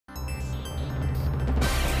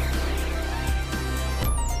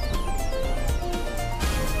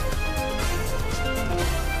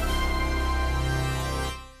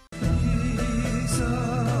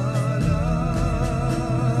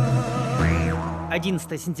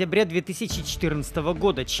11 сентября 2014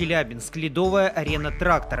 года. Челябинск. Ледовая арена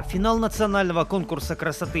 «Трактор». Финал национального конкурса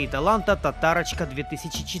красоты и таланта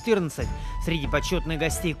 «Татарочка-2014». Среди почетных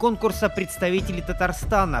гостей конкурса представители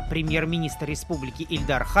Татарстана, премьер-министр республики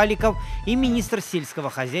Ильдар Халиков и министр сельского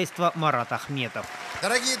хозяйства Марат Ахметов.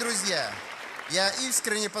 Дорогие друзья, я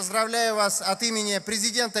искренне поздравляю вас от имени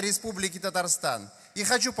президента Республики Татарстан. И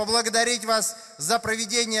хочу поблагодарить вас за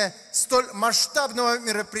проведение столь масштабного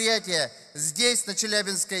мероприятия здесь, на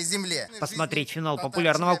Челябинской земле. Посмотреть финал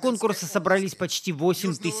популярного конкурса собрались почти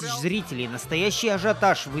 8 тысяч зрителей. Настоящий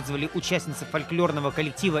ажиотаж вызвали участницы фольклорного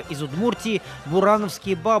коллектива из Удмуртии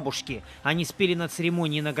 «Бурановские бабушки». Они спели на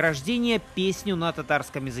церемонии награждения песню на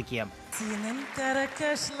татарском языке. Синин кара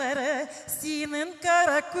кашлары, синин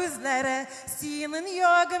кара күзләре, синин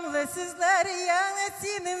ягымлы сүзләре, яңа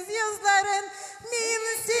синин звездların, мин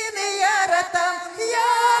сине яратам,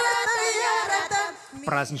 яратам. В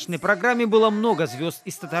праздничной программе было много звезд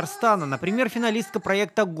из Татарстана. Например, финалистка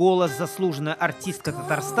проекта «Голос», заслуженная артистка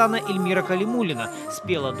Татарстана Эльмира Калимуллина,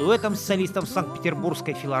 спела дуэтом с солистом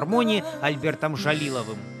Санкт-Петербургской филармонии Альбертом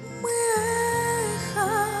Жалиловым.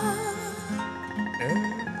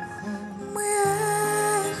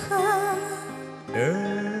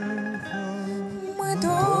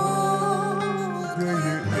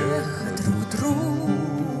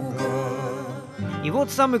 И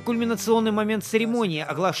вот самый кульминационный момент церемонии –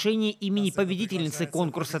 оглашение имени победительницы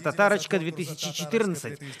конкурса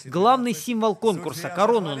 «Татарочка-2014». Главный символ конкурса –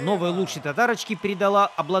 корону новой лучшей татарочки передала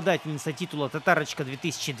обладательница титула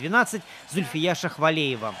 «Татарочка-2012» Зульфия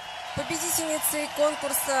Шахвалеева. Победительницей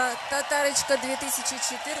конкурса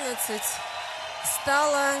 «Татарочка-2014»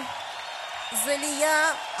 стала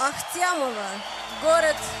Залия Ахтямова,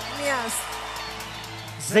 город Миаск.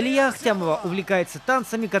 Залия Ахтямова увлекается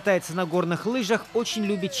танцами, катается на горных лыжах, очень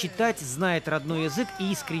любит читать, знает родной язык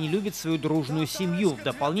и искренне любит свою дружную семью. В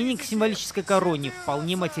дополнение к символической короне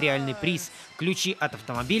вполне материальный приз – ключи от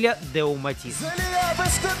автомобиля Део Матис. Залия,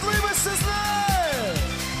 без котлы, без сознания!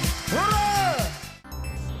 Ура!